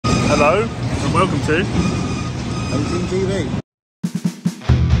Hello and welcome to Thehayteamtv.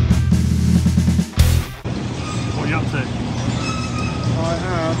 What are you up to? I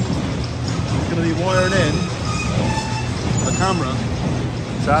am going to be wiring in the camera.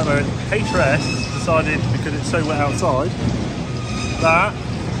 So HRS decided, because it's so wet outside, that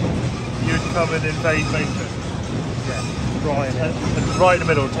you'd come in invade basement. Yeah, Right in the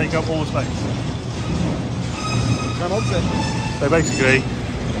middle, take up all the space. Come on, then. So basically,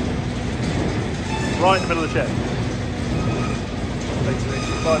 right in the middle of the shed. Basically,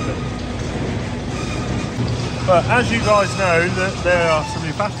 right there. But as you guys know, that there are some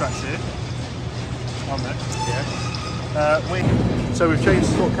new fast tracks here, aren't there? Yeah. So we've changed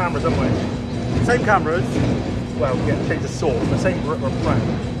the sort of cameras, haven't we? Same cameras. Well, yeah, changed the sort, the same brand.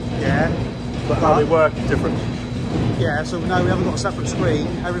 Yeah. But how they work is different. Yeah, so now we haven't got a separate screen.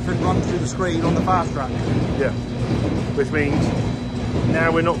 Everything runs through the screen on the fast track. Yeah. Which means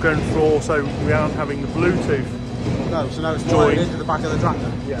now we're not going for, so we aren't having the Bluetooth. No, so now it's joined into the back of the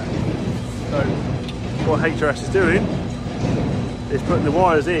tractor. Yeah. So what HRS is doing is putting the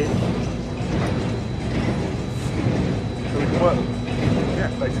wires in so we can work them. Yeah,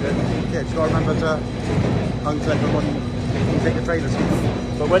 basically. Yeah, just got to remember to unclip them when you take the trailers off.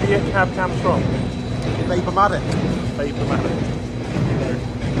 But where do you get cab cams from? Vapormatic. Vapormatic.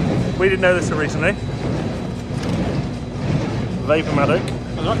 We didn't know this until recently. Vapormatic.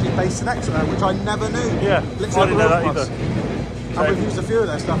 There's actually based in Exeter, which I never knew. Yeah, I didn't know that either. And we've used a few of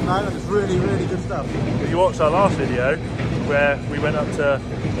their stuff now, and it's really, really good stuff. If you watched our last video, where we went up to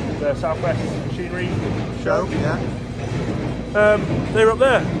the Southwest Machinery show, yeah. They were up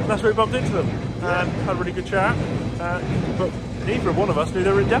there. That's where we bumped into them and had a really good chat. But neither one of us knew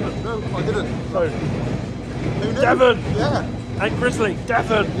they were in Devon. No, I didn't. So, who knew? Devon! Yeah. And Grizzly,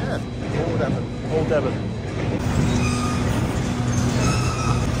 Devon! Yeah, all Devon. All Devon.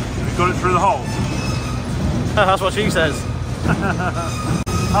 We got it through the hole. That's what she says.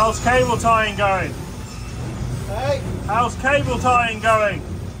 How's cable tying going? Hey! How's cable tying going?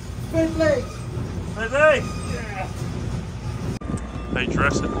 Busy! Busy? Yeah.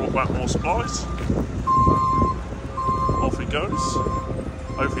 HRS have brought back more supplies. Off it goes.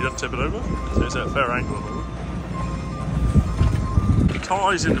 Hopefully he doesn't tip it over, because it's at a fair angle on the wood.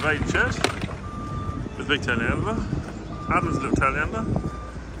 Ties in the main shed with big telehandler. Adam's little telehandler.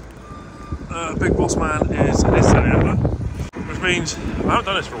 Big boss man is his telehandler, which means I haven't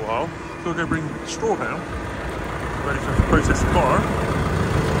done this for a while. We'll go bring straw down, ready for process tomorrow.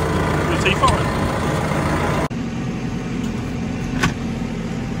 With T5.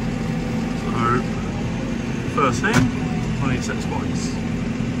 So first thing, I need to set spikes.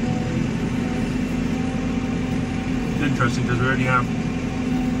 It's interesting because we only have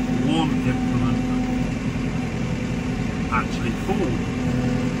one implement actually for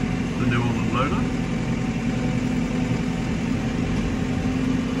the New Zealand loader.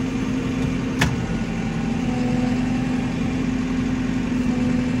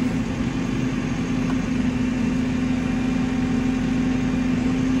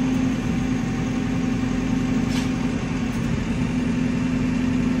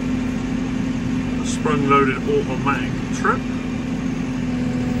 A sprung-loaded automatic trip.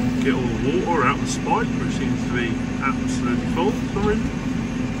 Get all the water out the spike, which seems to be absolutely full for some reason.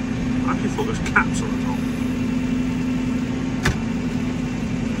 I actually thought there was caps on the top.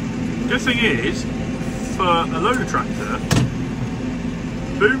 Good thing is, for a loader tractor,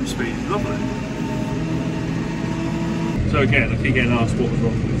 boom speed is lovely. So again, I keep getting asked what was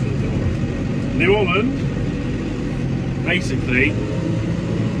wrong with the New Zealand. Basically,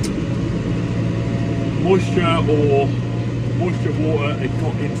 moisture water had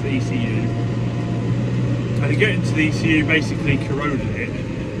got into the ECU, and to get into the ECU basically corroded it,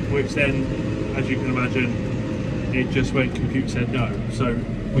 which then, as you can imagine, it just went, compute said no. So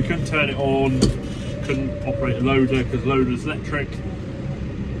we couldn't turn it on, couldn't operate a loader because loader's electric,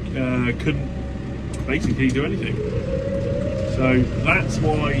 couldn't basically do anything. So that's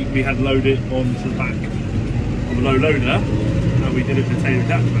why we had to load it onto the back of a low loader, and we did it with a tailor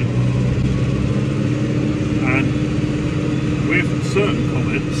attachment. And with certain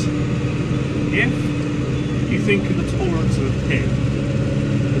comments, if you think of the tolerance of a pin,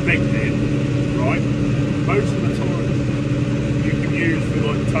 the big pin, right? Most of the tolerance you can use for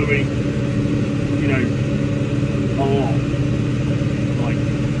like towing, you know, a lot. Like,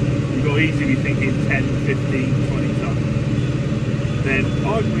 you've got to easily be thinking 10, 15, 20 tons. Then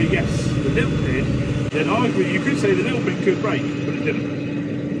arguably, yes, the little pin, then arguably you could say the little pin could break, but it didn't.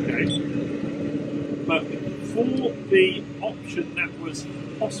 Okay? But for the option that was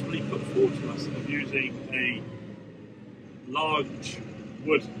possibly put forward to us of using a large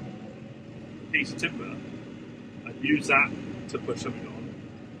wood piece of timber and use that to push something on.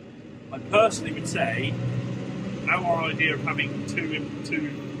 I personally would say our idea of having two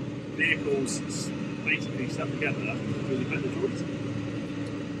vehicles basically stuck together was a better choice.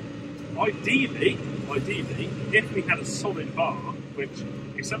 Ideally, if we had a solid bar, which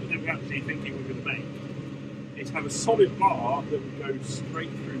is something that we're actually thinking we're going to make, is have a solid bar that would go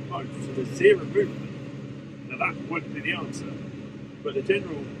straight through both, so there's zero movement. Now that would be the answer, but the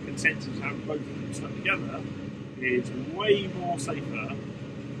general consensus of having both of them stuck together is way more safer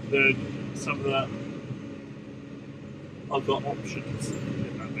than some of the other options,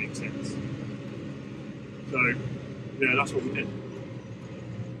 if that makes sense. So, yeah, that's what we did.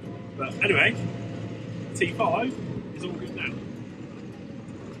 But anyway, T5 is all good now.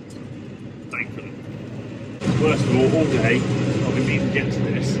 Thankfully. Worst of all day I've been meaning to get to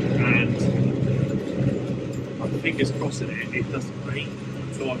this, and I'm fingers crossing it doesn't rain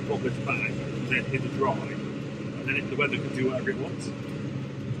until I've got this back and then hit the dry, and then the weather can do whatever it wants.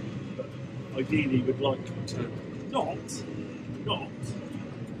 But ideally we'd like to not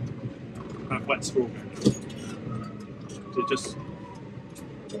have wet straw going. So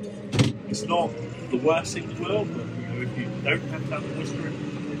it's not the worst thing in the world, but you know, if you don't have to have the moisture in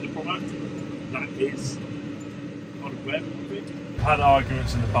the product, that is kind of where it would be. I've had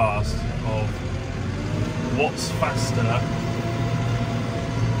arguments in the past of what's faster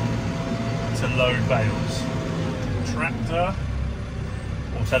to load bales, tractor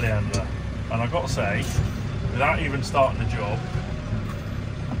or telehandler. And I've got to say, without even starting the job,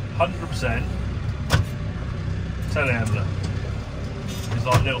 100% telehandler. It's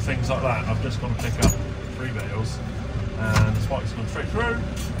like little things like that. I've just got to pick up 3 bales and the spike's gone straight through.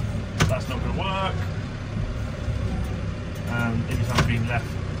 That's not going to work. And these have been left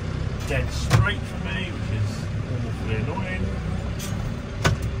dead straight for me, which is awfully annoying.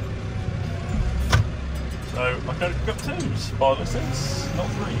 So I've got to pick up 2s by the sense, not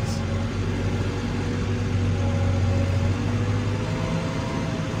 3s.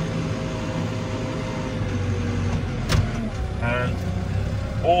 And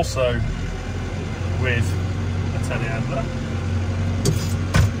also with a telehandler,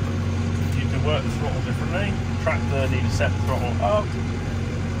 you can work the throttle differently. Tractor needs to set the throttle up.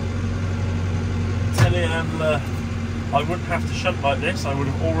 Telehandler, I wouldn't have to shunt like this. I would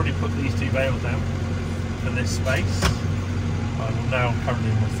have already put these 2 bales down for this space. I'm now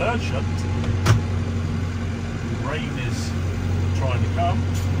currently in my 3rd shunt. The rain is trying to come.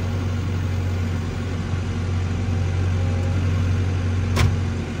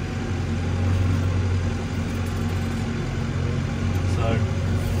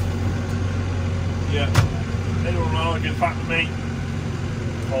 Yeah, anyone arguing back with me,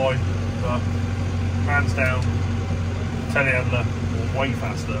 fine, but hands down, telehandler way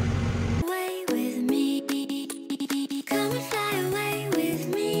faster. Away with me, come and fly away with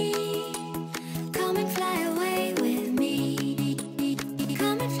me, come and fly away with me,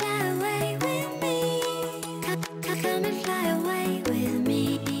 come and fly away with me, come and fly away with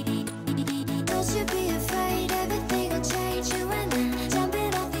me. Don't you be afraid, everything will change you and then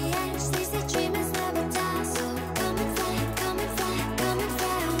jumping off the edge, these the dreamers never die, so come and fly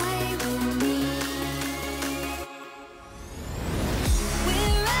away with me.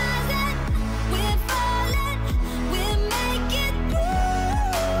 We're rising, we're falling, we're making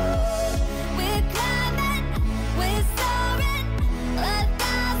through, we're climbing, we're soaring,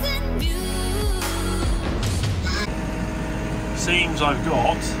 1,000 views. Seems I've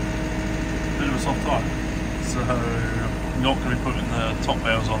got a bit of a soft tire, so I'm not going to be putting the top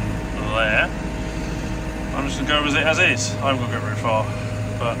bales on there. I'm just going to go with it as is. I haven't got to go very far,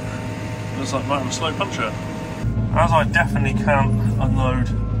 but it looks like I might have a slow puncher. As I definitely can't unload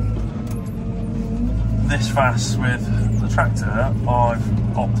this fast with the tractor,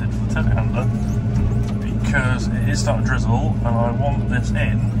 I've opted for the telehandler because it is starting to drizzle and I want this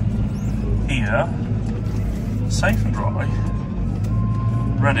in here, safe and dry,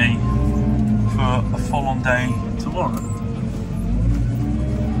 ready for a full-on day tomorrow.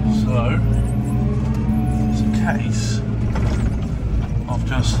 So, it's a case of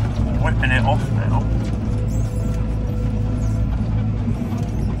just whipping it off now.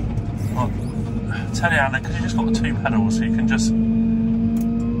 Well, telehandler, because you just got the 2 pedals, so you can just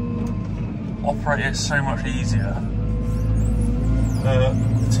operate it so much easier. The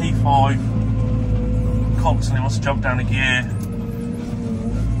T5 constantly wants to jump down a gear.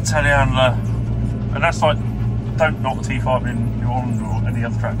 Telehandler, and that's like, don't knock the T5 in New Zealand or any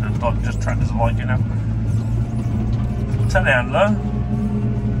other tractor, like just tractors alike, you know. Telehandler,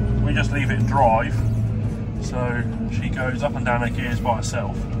 we just leave it in drive, so she goes up and down her gears by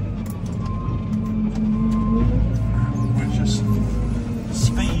herself.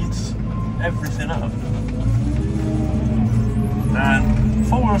 everything up. And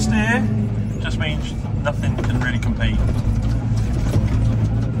four-wheel steer just means nothing can really compete,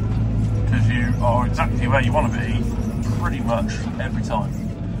 because you are exactly where you want to be pretty much every time.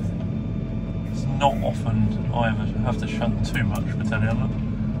 It's not often I ever have to shunt too much for telehandler.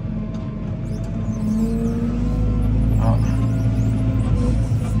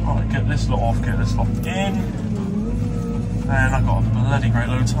 Right, get this lot off, get this lot in, and I've got a bloody great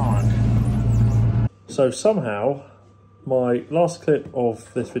low tarmac. So somehow my last clip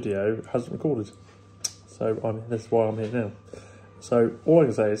of this video hasn't recorded, so this is why I'm here now. So all I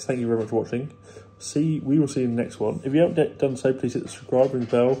can say is thank you very much for watching. We will see you in the next one. If you haven't yet done so, please hit the subscribe, ring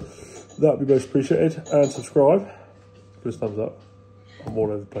the bell. That would be most appreciated. And subscribe. Give us a thumbs up. I'm all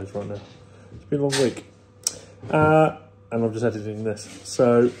over the place right now. It's been a long week. And I'm just editing this.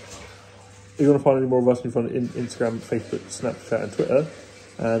 So if you want to find any more of us, you can find it in Instagram, Facebook, Snapchat and Twitter.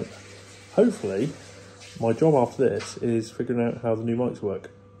 And hopefully my job after this is figuring out how the new mics work.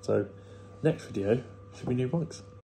 So next video should be new mics.